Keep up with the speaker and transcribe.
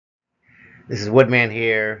This is Woodman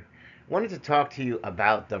here. Wanted to talk to you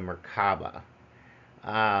about the Merkaba.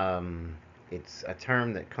 Um, it's a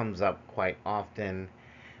term that comes up quite often.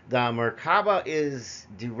 The Merkaba is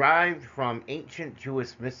derived from ancient Jewish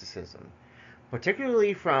mysticism,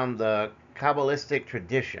 particularly from the Kabbalistic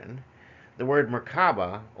tradition. The word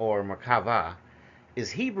Merkaba, or Merkava,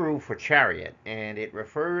 is Hebrew for chariot, and it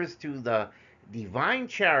refers to the divine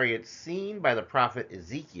chariot seen by the prophet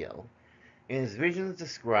Ezekiel in his visions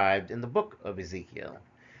described in the book of Ezekiel.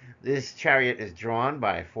 This chariot is drawn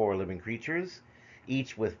by four living creatures,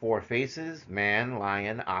 each with four faces: man,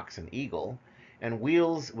 lion, ox, and eagle, and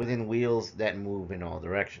wheels within wheels that move in all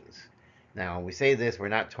directions. Now, when we say this, we're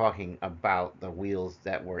not talking about the wheels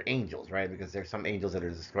that were angels, right? Because there's some angels that are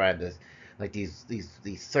described as like these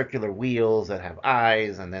circular wheels that have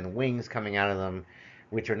eyes and then wings coming out of them,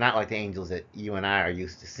 which are not like the angels that you and I are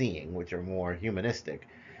used to seeing, which are more humanistic.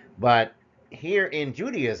 But here in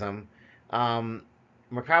Judaism, um,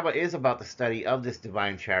 Merkaba is about the study of this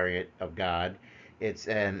divine chariot of God. It's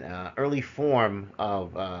an early form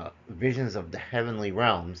of visions of the heavenly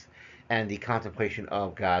realms and the contemplation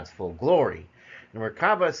of God's full glory. The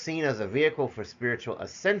Merkaba is seen as a vehicle for spiritual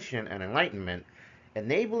ascension and enlightenment,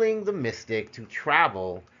 enabling the mystic to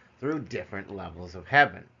travel through different levels of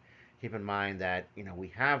heaven. Keep in mind that we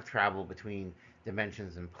have travel between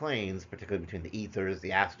dimensions and planes, particularly between the ethers,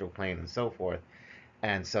 the astral plane, and so forth.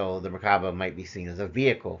 And so the Merkaba might be seen as a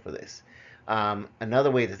vehicle for this. Another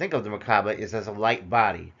way to think of the Merkaba is as a light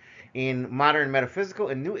body. In modern metaphysical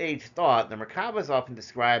and New Age thought, the Merkaba is often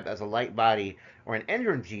described as a light body or an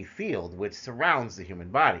energy field which surrounds the human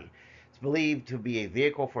body. It's believed to be a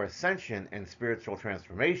vehicle for ascension and spiritual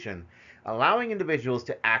transformation, allowing individuals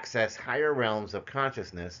to access higher realms of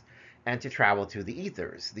consciousness and to travel to the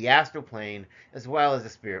ethers, the astral plane, as well as the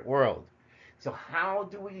spirit world. So, how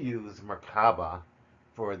do we use Merkaba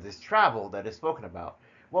for this travel that is spoken about?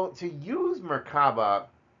 Well, to use Merkaba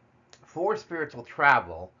for spiritual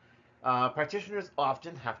travel, practitioners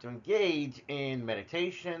often have to engage in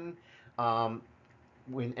meditation um,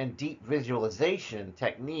 and deep visualization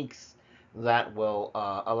techniques that will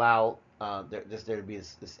allow there to be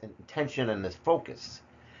this intention and this focus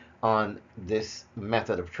on this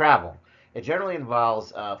method of travel. It generally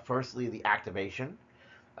involves, firstly, the activation.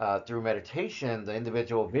 Through meditation, the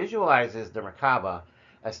individual visualizes the Merkaba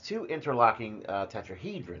as two interlocking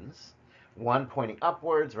tetrahedrons, one pointing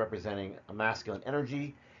upwards, representing a masculine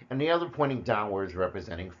energy, and the other pointing downwards,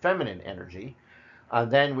 representing feminine energy.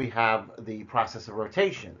 Then we have the process of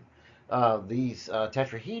rotation. These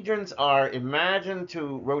tetrahedrons are imagined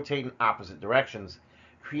to rotate in opposite directions,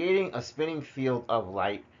 creating a spinning field of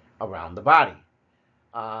light around the body.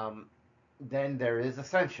 Um, then there is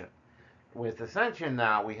ascension. With Ascension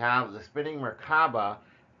now, we have the spinning Merkaba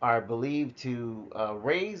are believed to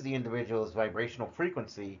raise the individual's vibrational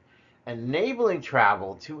frequency, enabling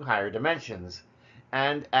travel to higher dimensions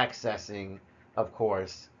and accessing, of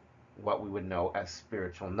course, what we would know as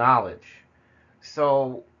spiritual knowledge.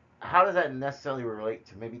 So, how does that necessarily relate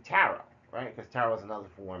to maybe tarot, right? Because tarot is another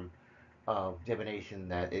form of divination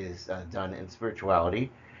that is done in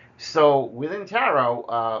spirituality. So within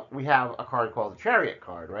tarot, we have a card called the Chariot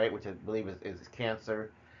card, right, which I believe is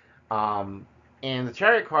Cancer. Um, and the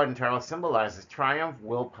Chariot card in tarot symbolizes triumph,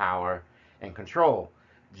 willpower, and control.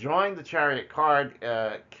 Drawing the Chariot card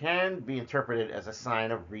can be interpreted as a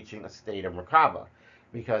sign of reaching a state of Merkaba,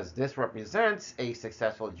 because this represents a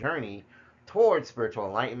successful journey towards spiritual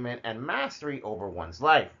enlightenment and mastery over one's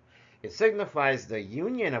life. It signifies the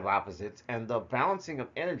union of opposites and the balancing of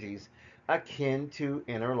energies akin to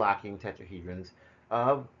interlocking tetrahedrons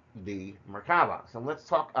of the Merkaba. So let's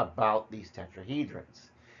talk about these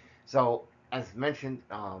tetrahedrons. So, as mentioned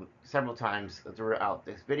several times throughout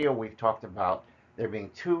this video, we've talked about there being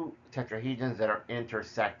two tetrahedrons that are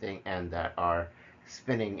intersecting and that are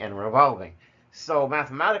spinning and revolving. So,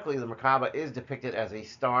 mathematically, the Merkaba is depicted as a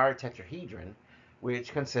star tetrahedron,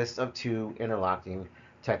 which consists of two interlocking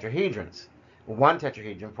tetrahedrons. One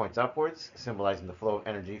tetrahedron points upwards, symbolizing the flow of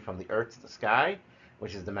energy from the earth to the sky,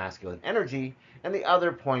 which is the masculine energy, and the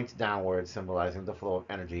other points downwards, symbolizing the flow of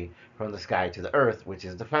energy from the sky to the earth, which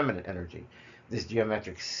is the feminine energy. This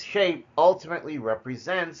geometric shape ultimately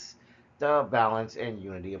represents the balance and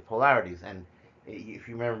unity of polarities. And if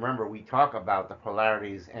you remember, we talk about the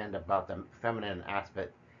polarities and about the feminine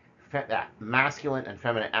aspect, masculine and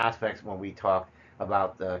feminine aspects when we talk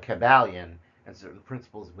about the Kabbalion and certain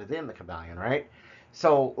principles within the Kabbalion, right?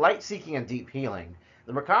 So, light seeking and deep healing.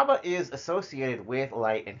 The Merkaba is associated with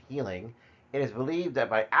light and healing. It is believed that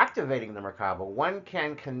by activating the Merkaba, one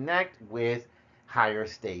can connect with higher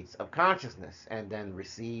states of consciousness and then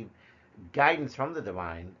receive guidance from the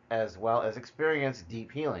divine, as well as experience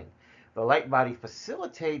deep healing. The light body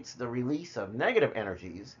facilitates the release of negative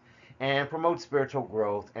energies and promotes spiritual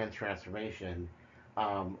growth and transformation,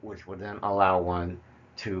 which would then allow one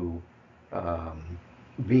to um,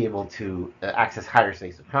 be able to access higher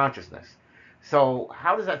states of consciousness. So,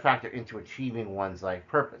 how does that factor into achieving one's life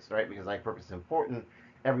purpose, right? Because life purpose is important.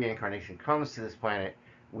 Every incarnation comes to this planet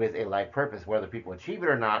with a life purpose. Whether people achieve it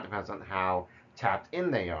or not depends on how tapped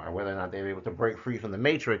in they are, whether or not they're able to break free from the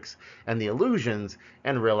matrix and the illusions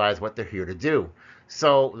and realize what they're here to do.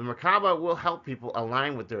 So the Merkaba will help people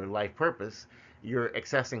align with their life purpose. You're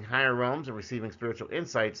accessing higher realms and receiving spiritual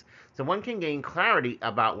insights so one can gain clarity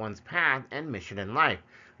about one's path and mission in life.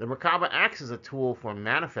 The Merkaba acts as a tool for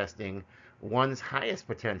manifesting one's highest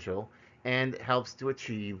potential and helps to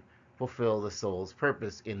fulfill the soul's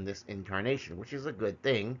purpose in this incarnation, which is a good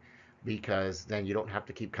thing because then you don't have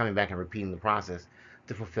to keep coming back and repeating the process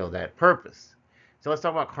to fulfill that purpose. So let's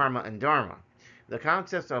talk about karma and dharma. The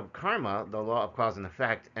concepts of karma, the law of cause and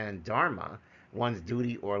effect, and dharma, one's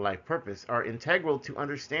duty or life purpose, are integral to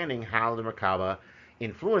understanding how the Merkaba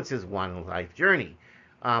influences one's life journey.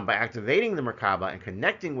 By activating the Merkaba and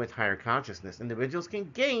connecting with higher consciousness, individuals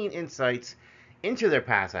can gain insights into their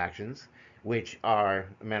past actions, which are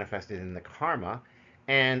manifested in the karma,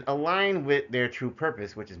 and align with their true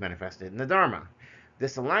purpose, which is manifested in the dharma.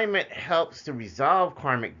 This alignment helps to resolve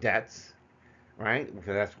karmic debts, right?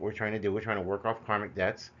 Because that's what we're trying to do. We're trying to work off karmic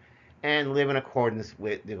debts and live in accordance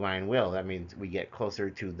with divine will. That means we get closer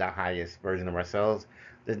to the highest version of ourselves,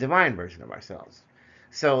 the divine version of ourselves.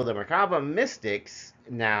 So the Merkaba mystics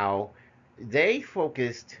now, they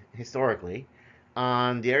focused historically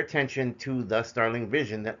on their attention to the startling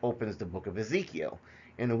vision that opens the book of Ezekiel,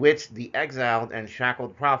 in which the exiled and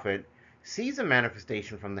shackled prophet sees a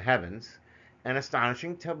manifestation from the heavens, an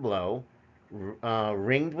astonishing tableau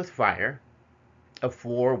ringed with fire of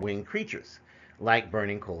four winged creatures, like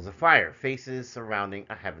burning coals of fire, faces surrounding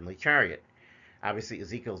a heavenly chariot. Obviously,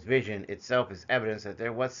 Ezekiel's vision itself is evidence that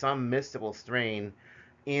there was some mystical strain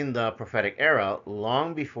in the prophetic era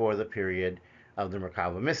long before the period of the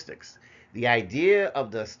Merkaba mystics. The idea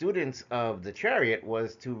of the students of the chariot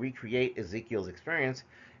was to recreate Ezekiel's experience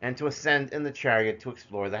and to ascend in the chariot to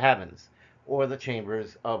explore the heavens, or the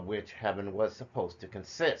chambers of which heaven was supposed to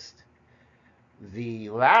consist. The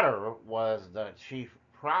latter was the chief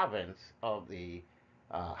province of the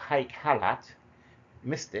Haikalat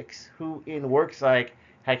mystics, who in works like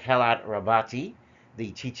Haikalat Rabati,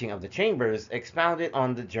 the teaching of the chambers, expounded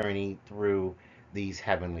on the journey through these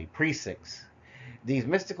heavenly precincts. These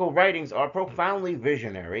mystical writings are profoundly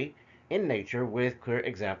visionary in nature, with clear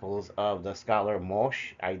examples of the scholar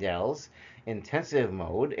Moshe Idell's intensive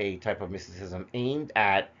mode, a type of mysticism aimed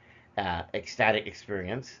at ecstatic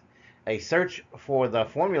experience, a search for the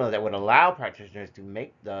formula that would allow practitioners to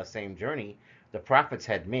make the same journey the prophets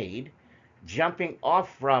had made, jumping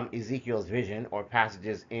off from Ezekiel's vision or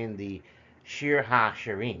passages in the Shir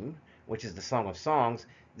HaShirim, which is the Song of Songs.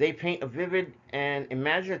 They paint a vivid and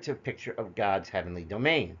imaginative picture of God's heavenly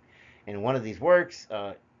domain. In one of these works,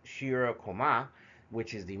 Shir Koma,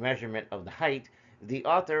 which is the measurement of the height, the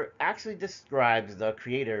author actually describes the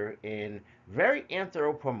creator in very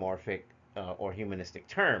anthropomorphic or humanistic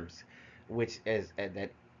terms, which is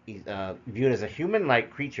that he's viewed as a human-like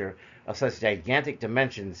creature of such gigantic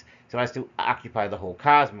dimensions so as to occupy the whole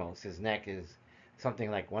cosmos. His neck is something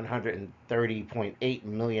like 130.8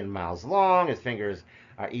 million miles long. His fingers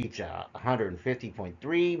are each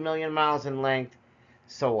 150.3 million miles in length,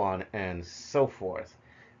 so on and so forth.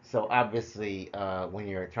 So obviously, when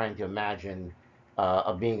you're trying to imagine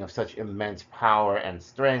a being of such immense power and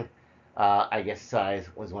strength, I guess size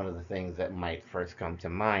was one of the things that might first come to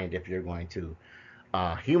mind if you're going to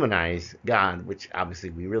humanize God, which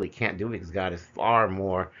obviously we really can't do because God is far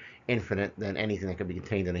more infinite than anything that could be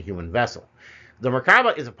contained in a human vessel. The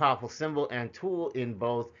Merkaba is a powerful symbol and tool in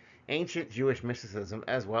both ancient Jewish mysticism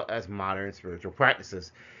as well as modern spiritual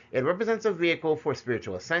practices. It represents a vehicle for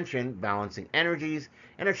spiritual ascension, balancing energies,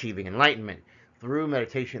 and achieving enlightenment. Through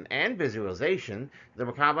meditation and visualization, the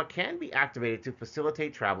Merkaba can be activated to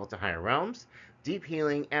facilitate travel to higher realms, deep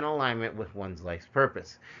healing, and alignment with one's life's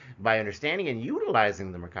purpose. By understanding and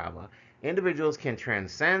utilizing the Merkaba, individuals can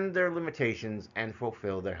transcend their limitations and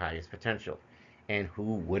fulfill their highest potential. And who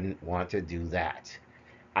wouldn't want to do that?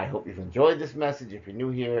 I hope you've enjoyed this message. If you're new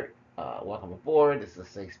here, welcome aboard. This is a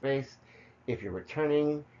safe space. If you're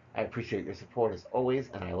returning, I appreciate your support as always,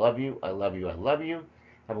 and I love you. I love you. I love you.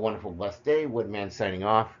 Have a wonderful, blessed day. Woodman signing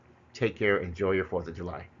off. Take care. Enjoy your 4th of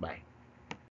July. Bye.